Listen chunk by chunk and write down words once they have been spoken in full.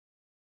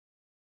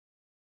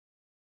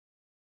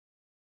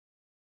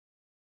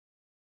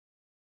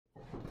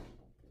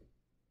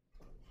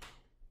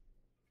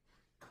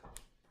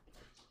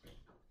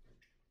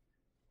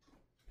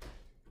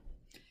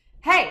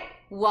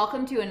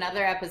Welcome to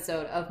another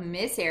episode of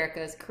Miss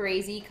Erica's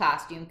Crazy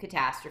Costume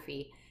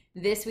Catastrophe.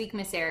 This week,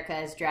 Miss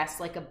Erica is dressed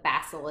like a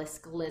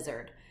basilisk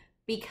lizard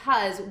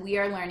because we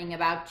are learning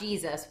about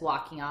Jesus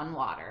walking on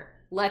water.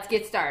 Let's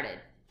get started.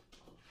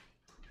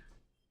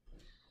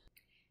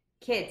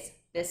 Kids,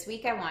 this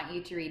week I want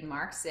you to read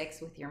Mark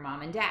 6 with your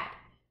mom and dad.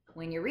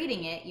 When you're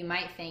reading it, you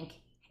might think,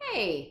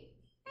 hey,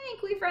 I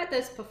think we've read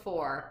this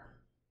before.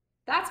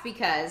 That's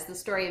because the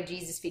story of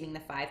Jesus feeding the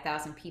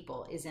 5,000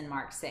 people is in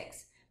Mark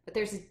 6. But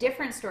there's a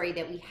different story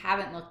that we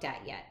haven't looked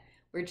at yet,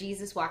 where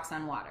Jesus walks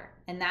on water.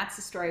 And that's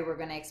the story we're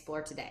going to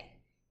explore today.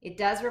 It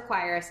does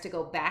require us to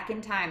go back in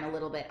time a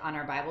little bit on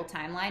our Bible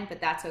timeline, but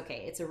that's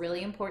okay. It's a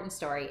really important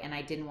story, and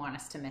I didn't want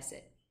us to miss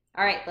it.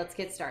 All right, let's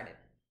get started.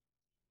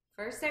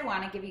 First, I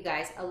want to give you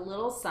guys a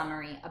little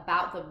summary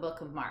about the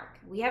book of Mark.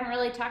 We haven't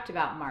really talked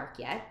about Mark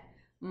yet.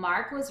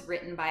 Mark was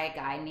written by a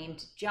guy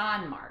named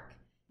John Mark.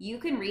 You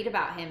can read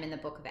about him in the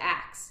book of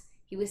Acts.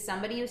 He was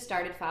somebody who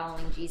started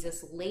following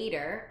Jesus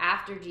later,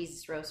 after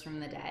Jesus rose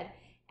from the dead,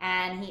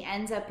 and he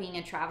ends up being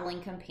a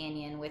traveling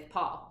companion with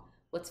Paul.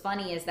 What's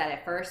funny is that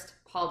at first,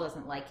 Paul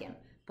doesn't like him,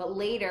 but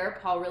later,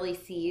 Paul really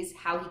sees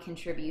how he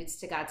contributes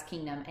to God's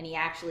kingdom, and he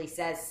actually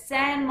says,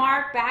 send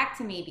Mark back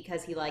to me,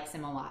 because he likes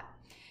him a lot.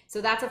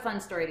 So that's a fun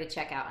story to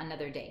check out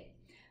another day.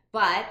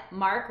 But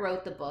Mark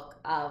wrote the book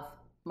of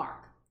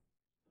Mark.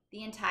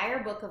 The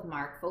entire book of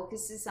Mark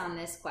focuses on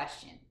this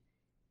question: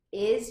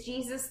 is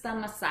Jesus the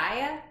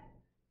Messiah?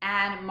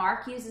 And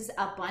Mark uses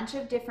a bunch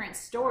of different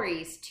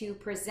stories to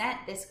present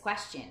this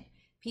question.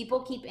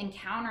 People keep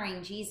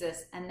encountering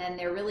Jesus, and then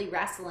they're really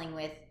wrestling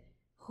with,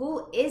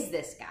 who is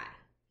this guy?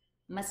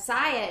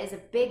 Messiah is a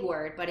big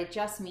word, but it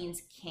just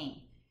means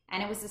king.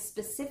 And it was a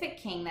specific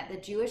king that the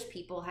Jewish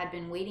people had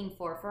been waiting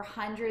for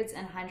hundreds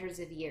and hundreds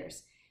of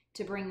years,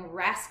 to bring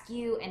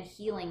rescue and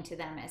healing to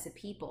them as a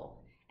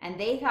people. And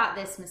they thought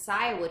this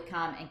Messiah would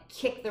come and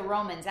kick the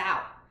Romans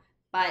out.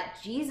 But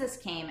Jesus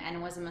came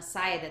and was a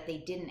Messiah that they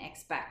didn't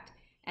expect.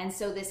 And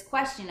so this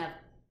question of,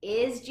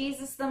 is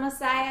Jesus the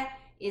Messiah,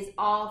 is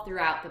all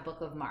throughout the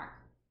book of Mark.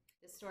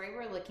 The story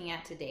we're looking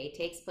at today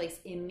takes place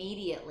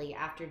immediately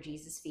after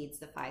Jesus feeds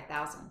the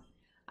 5,000.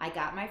 I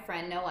got my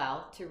friend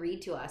Noelle to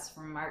read to us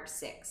from Mark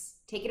 6.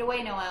 Take it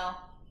away, Noelle.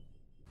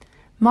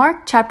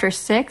 Mark chapter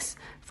 6,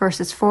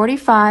 verses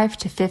 45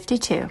 to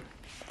 52.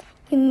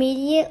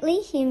 Immediately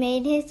he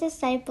made his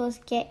disciples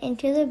get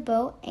into the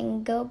boat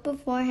and go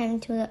before him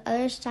to the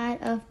other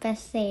side of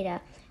Bethsaida,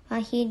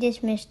 while he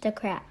dismissed the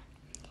crowd.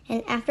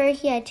 And after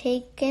he had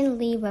taken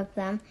leave of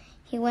them,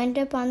 he went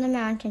up on the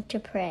mountain to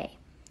pray.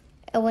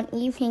 And when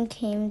evening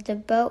came, the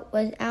boat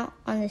was out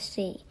on the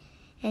sea,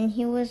 and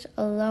he was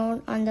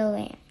alone on the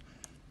land.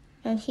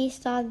 And he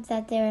saw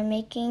that they were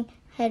making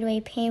headway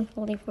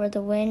painfully, for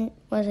the wind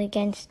was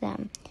against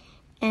them.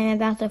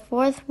 And about the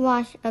fourth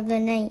watch of the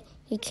night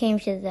he came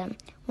to them,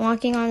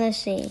 walking on the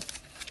sea.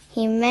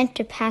 He meant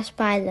to pass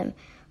by them,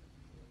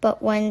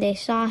 but when they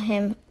saw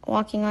him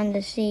walking on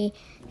the sea,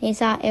 they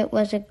thought it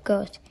was a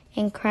ghost,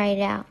 and cried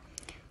out.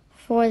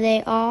 For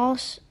they all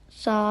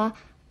saw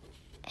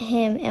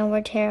him and were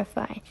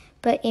terrified.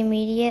 But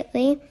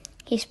immediately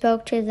he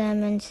spoke to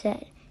them and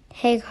said,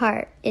 take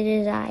heart, it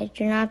is I,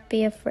 do not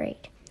be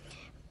afraid.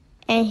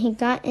 And he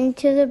got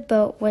into the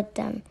boat with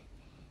them,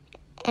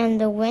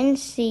 and the wind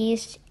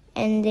ceased,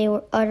 and they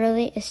were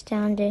utterly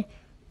astounded,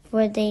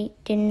 for they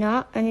did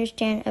not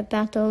understand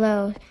about the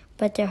loaves,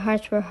 but their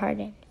hearts were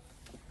hardened.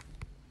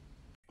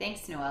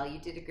 Thanks, Noelle. You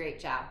did a great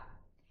job.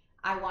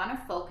 I want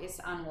to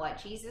focus on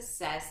what Jesus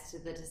says to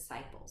the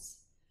disciples.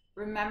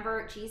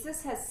 Remember,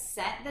 Jesus has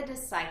sent the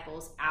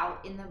disciples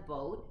out in the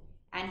boat,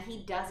 and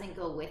he doesn't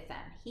go with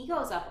them. He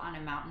goes up on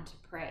a mountain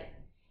to pray.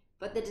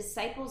 But the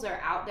disciples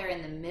are out there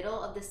in the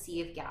middle of the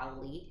Sea of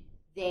Galilee.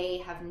 They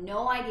have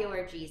no idea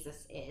where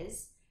Jesus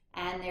is.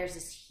 And there's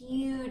this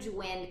huge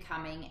wind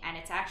coming, and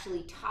it's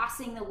actually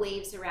tossing the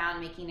waves around,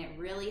 making it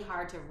really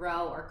hard to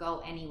row or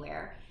go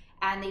anywhere.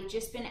 And they've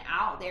just been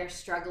out there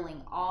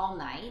struggling all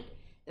night.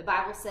 The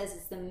Bible says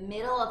it's the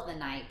middle of the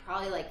night,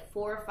 probably like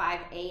 4 or 5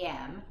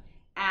 a.m.,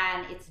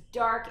 and it's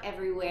dark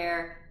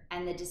everywhere,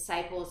 and the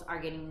disciples are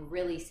getting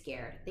really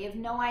scared. They have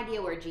no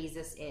idea where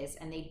Jesus is,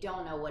 and they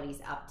don't know what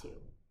he's up to.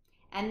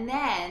 And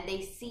then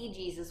they see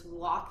Jesus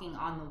walking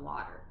on the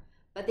water,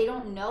 but they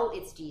don't know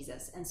it's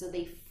Jesus, and so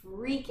they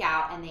freak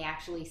out and they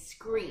actually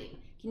scream.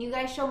 Can you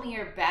guys show me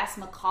your best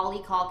Macaulay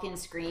Culkin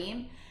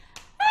scream?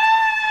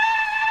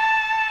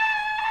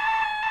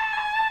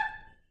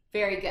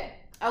 Very good.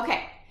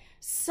 Okay,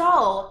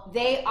 so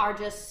they are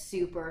just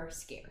super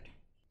scared.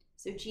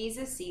 So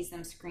Jesus sees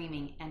them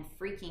screaming and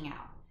freaking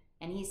out,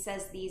 and he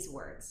says these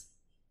words: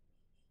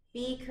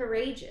 be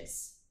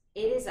courageous,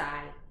 it is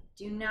I,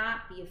 do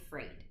not be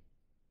afraid.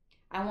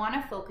 I want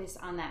to focus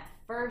on that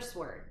first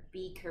word,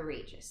 be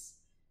courageous.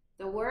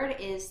 The word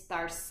is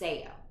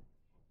tharseo,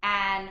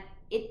 and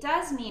it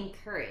does mean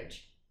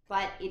courage,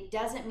 but it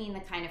doesn't mean the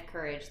kind of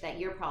courage that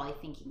you're probably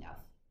thinking of.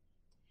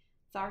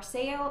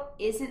 Tharseo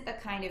isn't the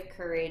kind of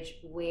courage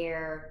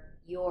where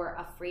you're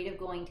afraid of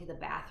going to the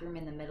bathroom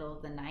in the middle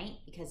of the night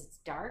because it's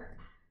dark.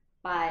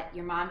 but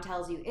your mom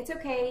tells you, it's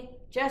okay,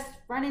 just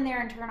run in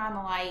there and turn on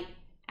the light.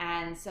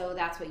 And so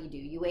that's what you do.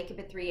 You wake up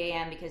at 3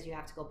 a.m. because you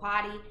have to go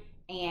potty,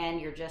 and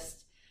you're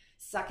just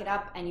suck it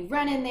up and you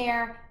run in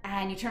there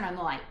and you turn on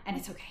the light and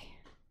it's okay.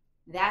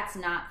 That's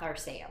not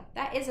tharseo.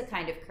 That is a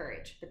kind of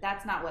courage, but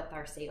that's not what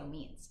tharseo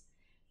means.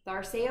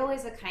 Tharseo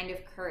is a kind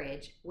of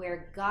courage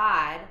where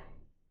God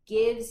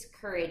gives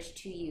courage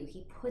to you.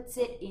 He puts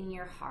it in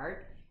your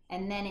heart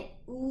and then it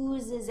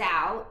oozes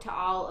out to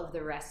all of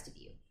the rest of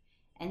you.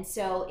 And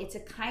so it's a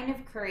kind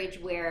of courage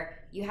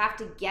where you have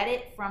to get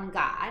it from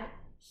God.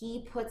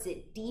 He puts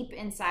it deep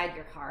inside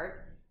your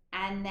heart,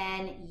 and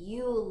then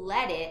you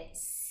let it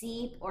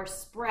seep or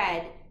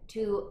spread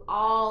to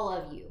all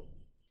of you.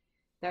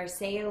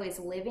 Tharseo is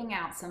living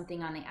out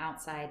something on the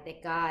outside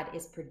that God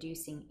is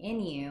producing in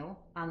you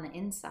on the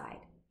inside.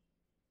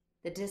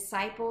 The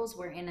disciples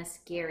were in a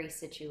scary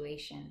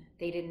situation.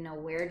 They didn't know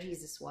where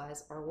Jesus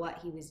was or what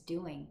he was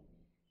doing.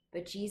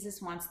 But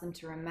Jesus wants them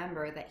to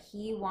remember that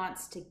he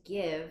wants to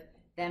give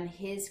them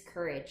his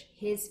courage,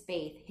 his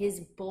faith, his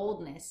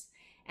boldness,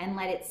 and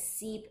let it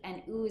seep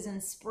and ooze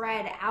and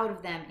spread out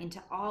of them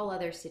into all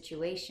other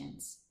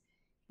situations.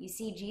 You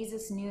see,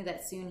 Jesus knew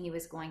that soon he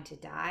was going to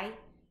die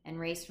and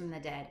raise from the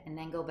dead and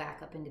then go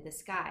back up into the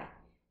sky.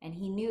 And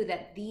he knew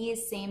that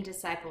these same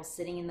disciples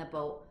sitting in the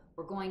boat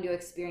were going to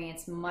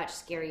experience much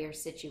scarier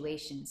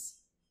situations.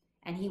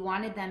 And he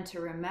wanted them to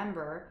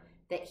remember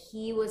that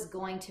he was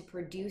going to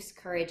produce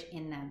courage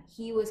in them.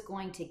 He was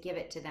going to give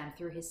it to them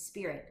through his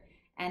Spirit.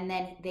 And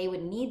then they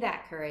would need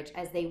that courage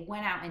as they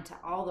went out into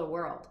all the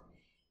world.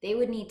 They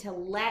would need to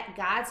let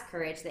God's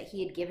courage that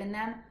he had given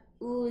them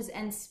ooze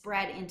and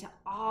spread into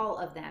all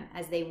of them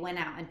as they went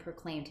out and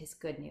proclaimed his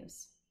good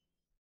news.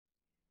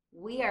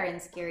 We are in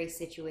scary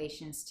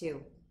situations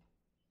too.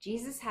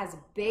 Jesus has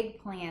big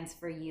plans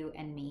for you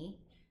and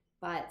me,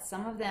 but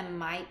some of them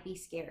might be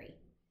scary.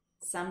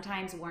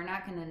 Sometimes we're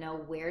not going to know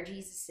where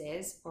Jesus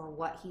is or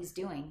what he's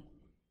doing.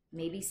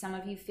 Maybe some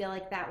of you feel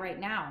like that right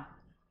now.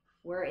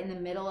 We're in the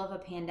middle of a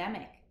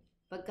pandemic,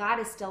 but God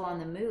is still on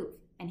the move.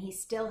 And he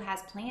still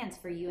has plans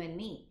for you and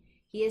me.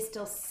 He is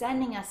still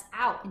sending us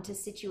out into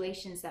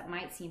situations that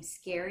might seem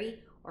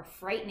scary or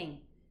frightening.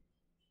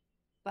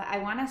 But I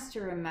want us to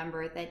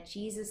remember that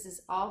Jesus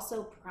is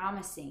also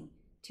promising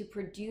to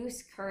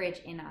produce courage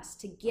in us,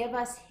 to give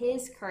us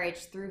his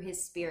courage through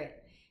his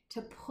Spirit,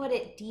 to put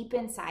it deep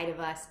inside of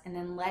us and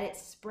then let it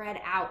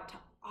spread out to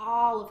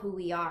all of who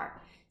we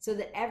are, so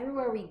that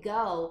everywhere we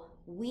go,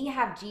 we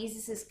have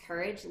Jesus's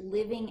courage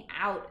living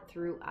out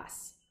through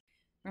us.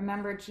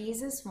 Remember,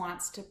 Jesus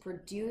wants to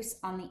produce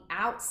on the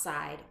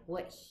outside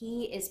what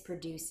he is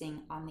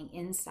producing on the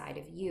inside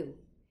of you.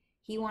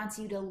 He wants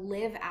you to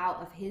live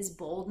out of his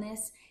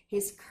boldness,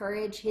 his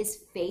courage,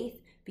 his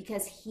faith,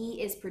 because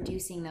he is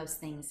producing those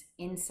things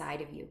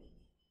inside of you.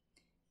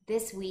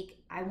 This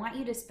week, I want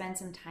you to spend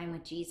some time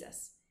with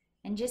Jesus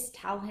and just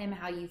tell him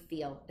how you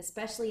feel,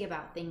 especially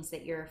about things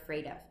that you're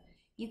afraid of.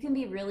 You can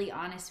be really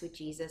honest with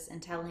Jesus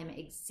and tell him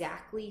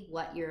exactly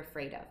what you're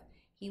afraid of.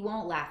 He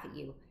won't laugh at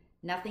you.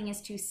 Nothing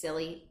is too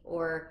silly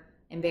or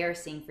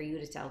embarrassing for you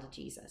to tell to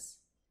Jesus.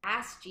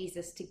 Ask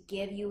Jesus to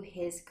give you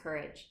his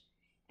courage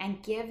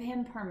and give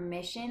him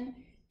permission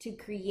to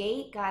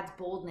create God's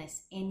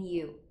boldness in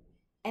you.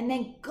 And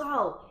then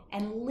go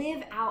and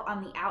live out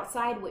on the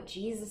outside what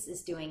Jesus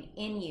is doing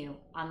in you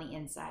on the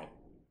inside.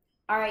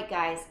 All right,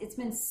 guys, it's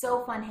been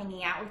so fun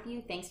hanging out with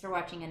you. Thanks for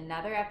watching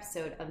another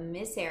episode of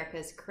Miss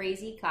Erica's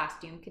Crazy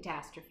Costume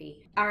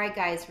Catastrophe. All right,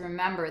 guys,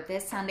 remember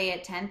this Sunday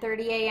at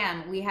 10:30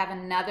 a.m., we have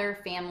another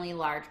family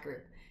large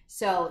group.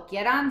 So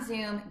get on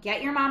Zoom,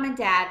 get your mom and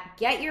dad,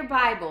 get your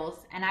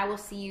Bibles, and I will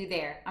see you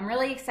there. I'm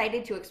really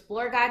excited to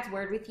explore God's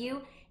Word with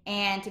you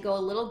and to go a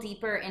little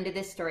deeper into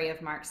this story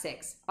of Mark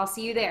 6. I'll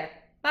see you there.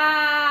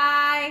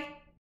 Bye!